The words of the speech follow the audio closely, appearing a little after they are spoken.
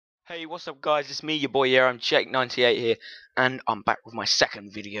Hey, what's up guys, it's me, your boy here, I'm Jake98 here, and I'm back with my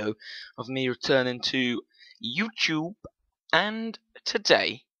second video of me returning to YouTube. And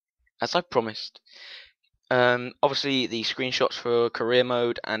today, as I promised, obviously the screenshots for career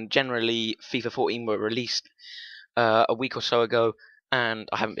mode and generally FIFA 14 were released a week or so ago, and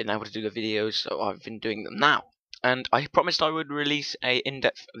I haven't been able to do the videos, so I've been doing them now. And I promised I would release a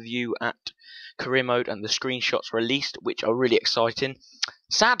in-depth view at career mode and the screenshots released, which are really exciting.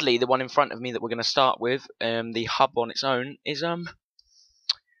 Sadly, the one in front of me that we're going to start with, the hub on its own, is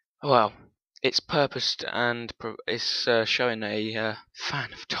well, it's purposed and it's showing a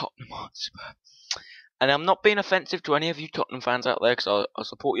fan of Tottenham Hotspur. And I'm not being offensive to any of you Tottenham fans out there, because I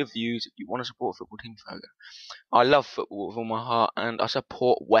support your views. If you want to support a football team, I love football with all my heart, and I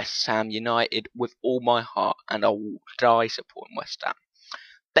support West Ham United with all my heart, and I will die supporting West Ham.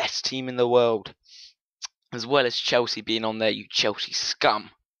 Best team in the world. As well as Chelsea being on there, you Chelsea scum.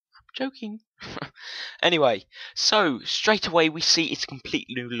 I'm joking. Anyway, so straight away we see its complete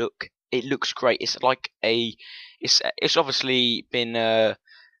new look. It looks great. It's like it's obviously been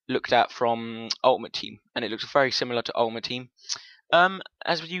looked at from Ultimate Team, and it looks very similar to Ultimate Team.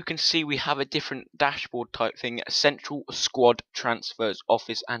 As you can see, we have a different dashboard type thing: central, squad, transfers,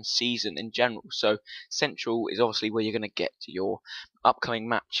 office, and season in general. So central is obviously where you're going to get to your upcoming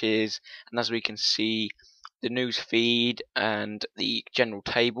matches, and as we can see, the news feed and the general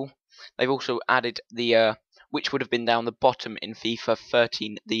table. They've also added the which would have been down the bottom in FIFA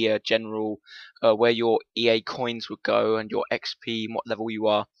 13, the general where your EA coins would go and your XP and what level you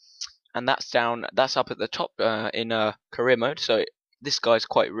are, and that's up at the top in career mode. So this guy's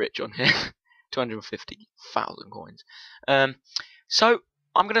quite rich on here, 250,000 coins. So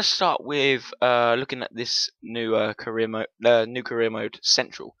I'm gonna start with looking at this new career mode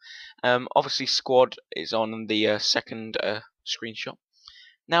central. Obviously squad is on the second screenshot.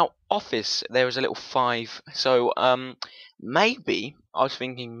 Now office, there is a little 5. So maybe I was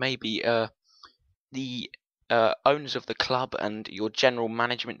thinking maybe the owners of the club and your general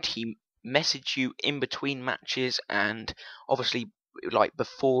management team message you in between matches, and obviously like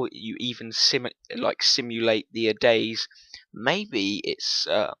before you even simulate the days. Maybe it's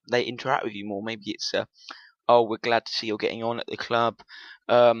they interact with you more. Maybe it's oh, we're glad to see you're getting on at the club.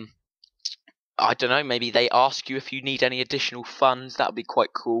 I don't know, maybe they ask you if you need any additional funds. That would be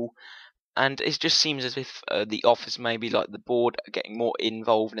quite cool. And it just seems as if the office, maybe like the board, are getting more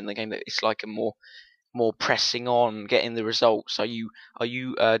involved in the game. That it's like a more pressing on getting the results. Are you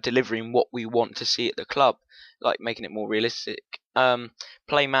delivering what we want to see at the club, like making it more realistic?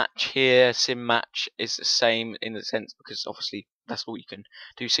 Play match here, sim match is the same in the sense, because obviously that's all you can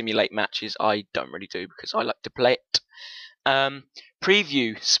do, simulate matches. I don't really do because I like to play it.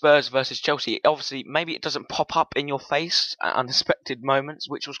 Preview Spurs versus Chelsea. Obviously maybe it doesn't pop up in your face at unexpected moments,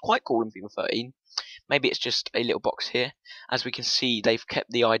 which was quite cool in FIFA 13. Maybe it's just a little box here. As we can see, they've kept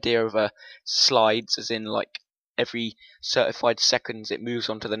the idea of slides, as in like every certified seconds it moves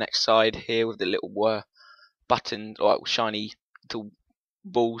on to the next side here with the little button or shiny little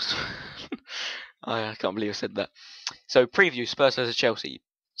balls. I can't believe I said that. So preview Spurs versus Chelsea.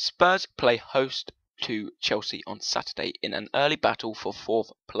 Spurs play host to Chelsea on Saturday in an early battle for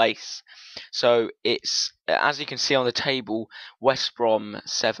 4th place. So it's, as you can see on the table, West Brom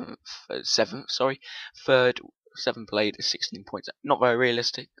 7th, third, 7 played, 16 points. Not very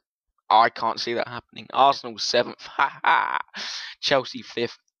realistic. I can't see that happening. Arsenal 7th, haha. Chelsea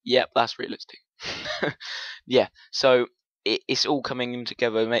 5th. Yep, that's realistic. Yeah, so it's all coming in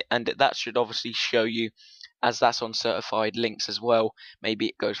together, and that should obviously show you, as that's on certified links as well. Maybe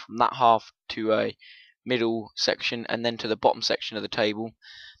it goes from that half to a middle section and then to the bottom section of the table.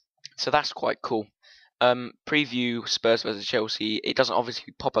 So that's quite cool. Preview Spurs versus Chelsea. It doesn't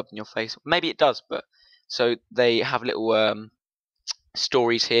obviously pop up in your face. Maybe it does, but so they have little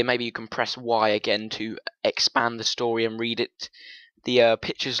stories here. Maybe you can press Y again to expand the story and read it. The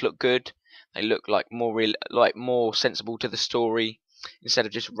pictures look good. They look like more sensible to the story, instead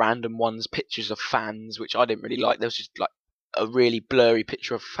of just random ones, pictures of fans, which I didn't really like. There was just like a really blurry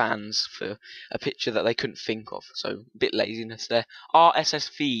picture of fans for a picture that they couldn't think of. So a bit laziness there. RSS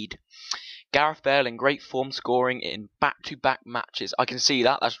feed. Gareth Bale in great form, scoring in back-to-back matches. I can see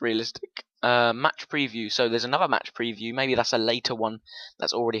that. That's realistic. Match preview. So there's another match preview. Maybe that's a later one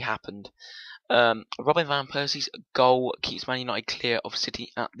that's already happened. Robin van Persie's goal keeps Man United clear of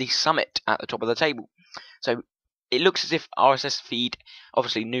City at the summit at the top of the table. So it looks as if RSS feed,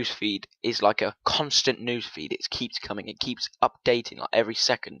 obviously news feed, is like a constant news feed. It keeps coming. It keeps updating like every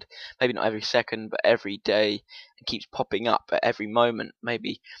second. Maybe not every second, but every day. It keeps popping up at every moment.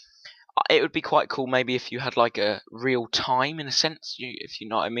 Maybe it would be quite cool maybe if you had like a real time in a sense, if you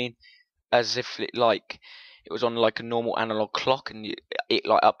know what I mean, as if it was on like a normal analog clock, and it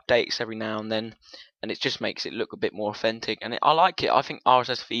like updates every now and then, and it just makes it look a bit more authentic. And I like it. I think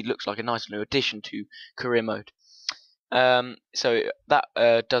RSS feed looks like a nice new addition to career mode. So that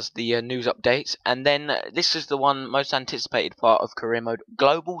does the news updates, and then this is the one most anticipated part of career mode: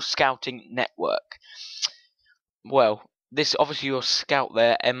 Global Scouting Network. Well, this obviously your scout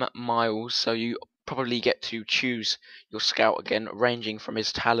there, M Miles, so you probably get to choose your scout again, ranging from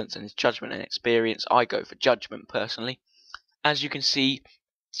his talents and his judgment and experience. I go for judgment personally. As you can see,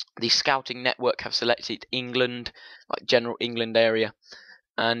 the scouting network have selected England, like general England area,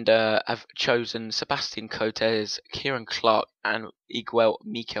 and have chosen Sebastian Cotes, Kieran Clark, and Iguel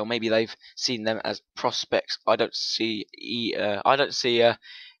Mikel. Maybe they've seen them as prospects. I don't see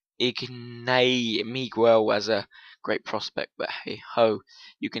Ignay Miguel as a great prospect, but hey ho,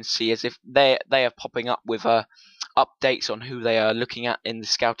 you can see as if they are popping up with updates on who they are looking at in the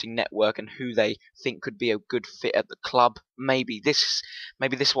scouting network and who they think could be a good fit at the club. Maybe this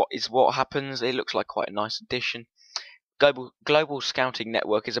what happens. It looks like quite a nice addition. Global Scouting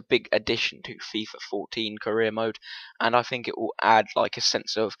Network is a big addition to FIFA 14 career mode, and I think it will add like a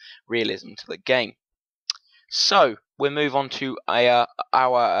sense of realism to the game. So we'll move on to our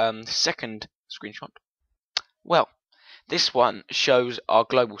second screenshot. Well, this one shows our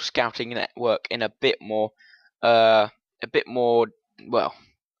global scouting network in a bit more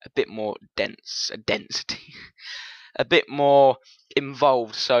density, a bit more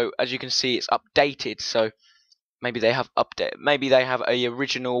involved. So as you can see, it's updated. So maybe they have a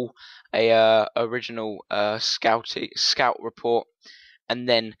original scout report, and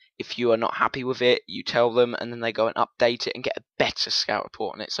then if you are not happy with it, you tell them, and then they go and update it and get a better scout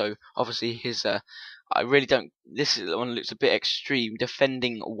report on it. So obviously his I really don't. This is the one that looks a bit extreme,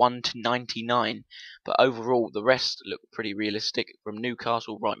 defending 1 to 99, but overall the rest look pretty realistic. From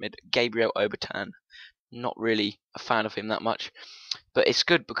Newcastle, right mid Gabriel Obertan. Not really a fan of him that much, but it's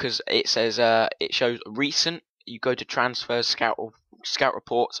good because it says it shows recent. You go to transfers, scout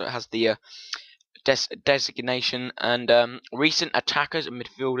report, so it has the designation, and recent attackers and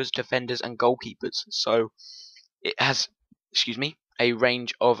midfielders, defenders, and goalkeepers. So it has, a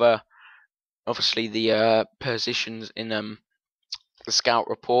range of obviously the positions in the scout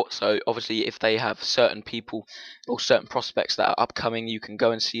report. So obviously if they have certain people or certain prospects that are upcoming, you can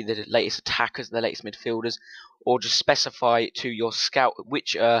go and see the latest attackers, the latest midfielders, or just specify to your scout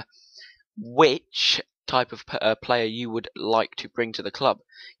which type of player you would like to bring to the club.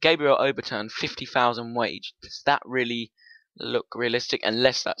 Gabriel Obertan, 50,000 wage. Does that really look realistic?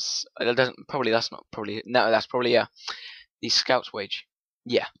 Unless that's the scout's wage.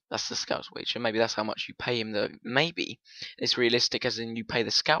 Yeah, that's the scout's wage, and maybe that's how much you pay him. Though maybe it's realistic, as in you pay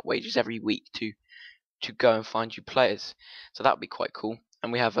the scout wages every week to go and find you players. So that would be quite cool.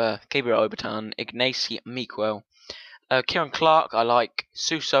 And we have Gabriel Obertan, Ignacy Miquel, Kieran Clark I like,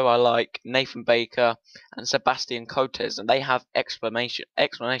 Suso I like, Nathan Baker, and Sebastian Cotes, and they have exclamation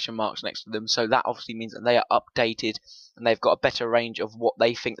marks next to them. So that obviously means that they are updated and they've got a better range of what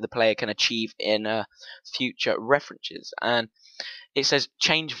they think the player can achieve in future references. And it says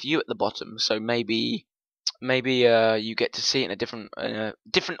change view at the bottom, so maybe you get to see it in a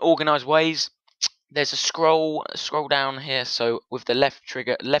different organized ways. There's a scroll down here, so with the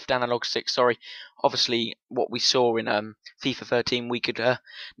left analog stick, obviously what we saw in FIFA 13, we could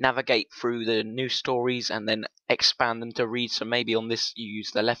navigate through the news stories and then expand them to read. So maybe on this you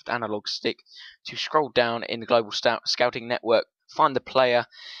use the left analog stick to scroll down in the global scouting network, find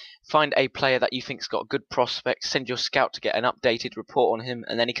a player that you think's got a good prospect, send your scout to get an updated report on him,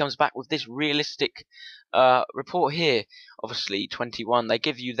 and then he comes back with this realistic report here. Obviously 21. They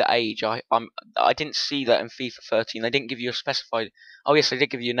give you the age. I didn't see that in FIFA 13. They didn't give you a specified. Oh yes, they did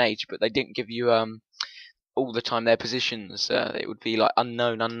give you an age, but they didn't give you all the time their positions. It would be like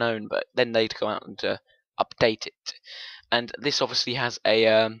unknown, but then they'd go out and update it. And this obviously has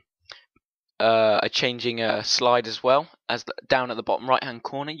a changing slide as well, as down at the bottom right hand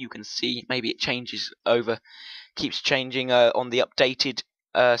corner you can see. Maybe it keeps changing on the updated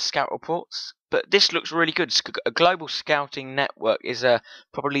scout reports, but this looks really good. A global scouting network is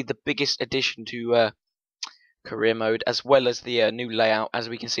probably the biggest addition to career mode, as well as the new layout. As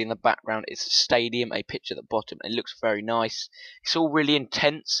we can see in the background, it's a stadium, a pitch at the bottom, and it looks very nice. It's all really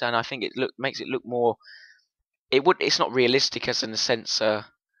intense, and I think it makes it look more. It's not realistic as in the sense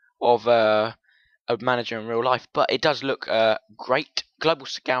of a manager in real life, but it does look great. Global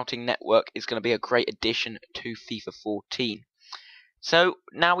Scouting Network is going to be a great addition to FIFA 14. So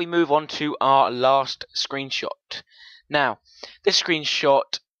now we move on to our last screenshot. Now, this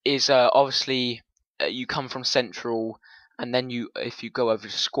screenshot is obviously you come from Central, and then if you go over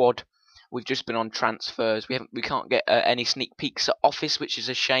to squad, we've just been on transfers. We can't get any sneak peeks at office, which is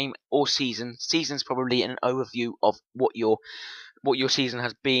a shame. Or season. Season's probably an overview of what your season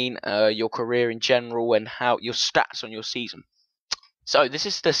has been, your career in general, and how your stats on your season. So this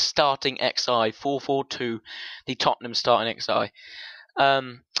is the starting XI 442, the Tottenham starting XI.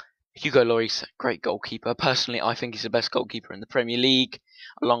 Hugo Lloris, great goalkeeper. Personally, I think he's the best goalkeeper in the Premier League,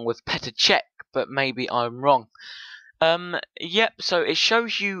 along with Petr Cech, but maybe I'm wrong. Yep, so it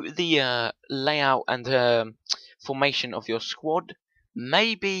shows you the layout and formation of your squad.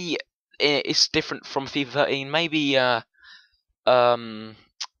 Maybe it's different from FIFA 13. Maybe as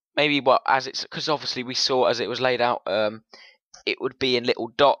it's, because obviously we saw as it was laid out, it would be in little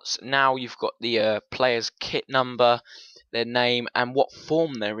dots. Now you've got the player's kit number, their name, and what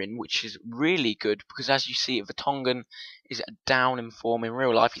form they're in, which is really good, because as you see, Vertonghen is down in form. In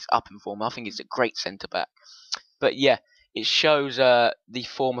real life, he's up in form. I think he's a great centre-back. But yeah, it shows the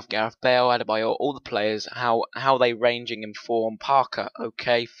form of Gareth Bale, Adebayor, all the players, how they ranging in form. Parker,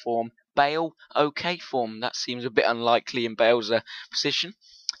 okay form. Bale, okay form. That seems a bit unlikely in Bale's position.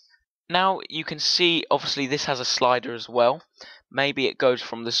 Now you can see, obviously this has a slider as well. Maybe it goes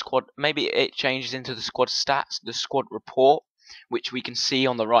from the squad, maybe it changes into the squad stats, the squad report, which we can see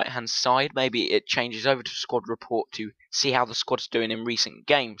on the right hand side. Maybe it changes over to squad report to see how the squad's doing in recent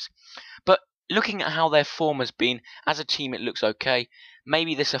games. But looking at how their form has been, as a team it looks okay.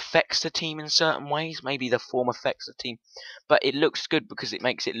 Maybe this affects the team in certain ways, maybe the form affects the team, but it looks good because it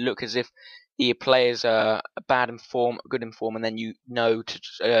makes it look as if the players are bad in form, good in form, and then you know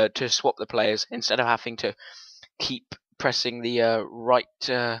to swap the players instead of having to keep pressing the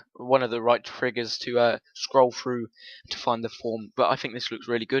one of the right triggers to scroll through to find the form. But I think this looks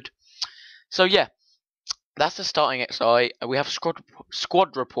really good. So yeah, that's the starting XI. We have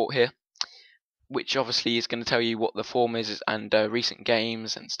squad report here, which obviously is going to tell you what the form is and recent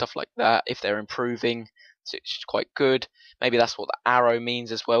games and stuff like that, if they're improving. So it's quite good. Maybe that's what the arrow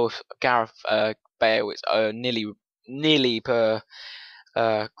means as well. If Gareth Bale is nearly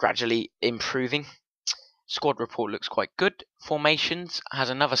gradually improving. Squad report looks quite good. Formations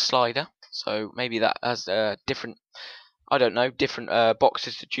has another slider, so maybe that has different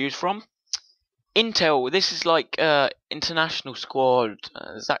boxes to choose from. Intel, this is like international squad.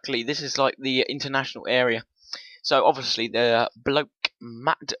 Exactly, this is like the international area. So obviously the bloke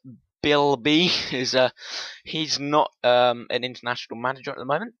Matt Bilby is he's not an international manager at the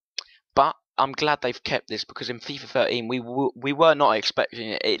moment, but I'm glad they've kept this, because in FIFA 13 we were not expecting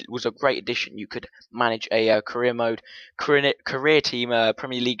it. It was a great addition. You could manage a career mode, career team,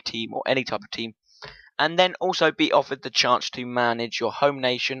 Premier League team, or any type of team, and then also be offered the chance to manage your home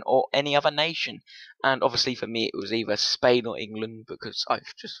nation or any other nation. And obviously for me it was either Spain or England, because I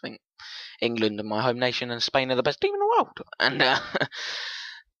just think England are my home nation and Spain are the best team in the world. And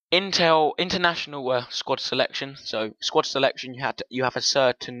international squad selection. So squad selection, you have a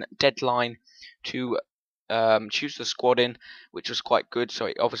certain deadline to choose the squad in, which was quite good.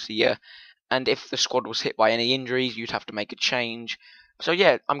 So obviously and if the squad was hit by any injuries, you'd have to make a change. So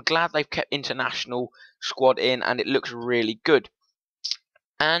yeah, I'm glad they've kept international squad in, and it looks really good.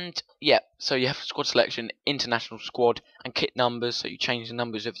 And yeah, so you have squad selection, international squad, and kit numbers. So you change the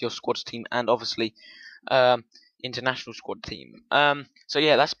numbers of your squad's team, and obviously international squad team. So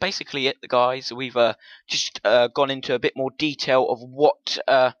yeah, that's basically it, guys. We've just gone into a bit more detail of what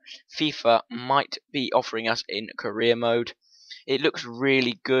FIFA might be offering us in career mode. It looks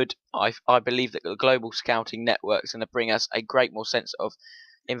really good. I believe that the global scouting network is going to bring us a great more sense of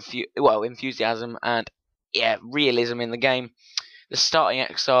enthusiasm and realism in the game. The starting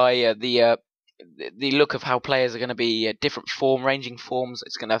XI, the look of how players are going to be different ranging forms.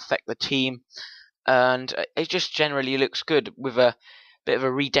 It's going to affect the team, and it just generally looks good with a bit of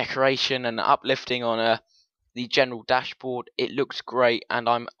a redecoration and uplifting on the general dashboard. It looks great, and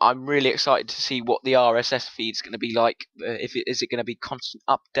I'm really excited to see what the RSS feed is going to be like. Is it going to be constant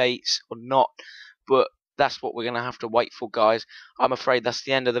updates or not? But that's what we're going to have to wait for, guys. I'm afraid that's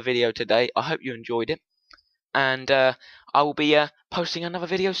the end of the video today. I hope you enjoyed it, and I will be posting another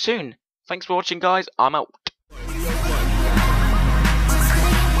video soon. Thanks for watching, guys. I'm out.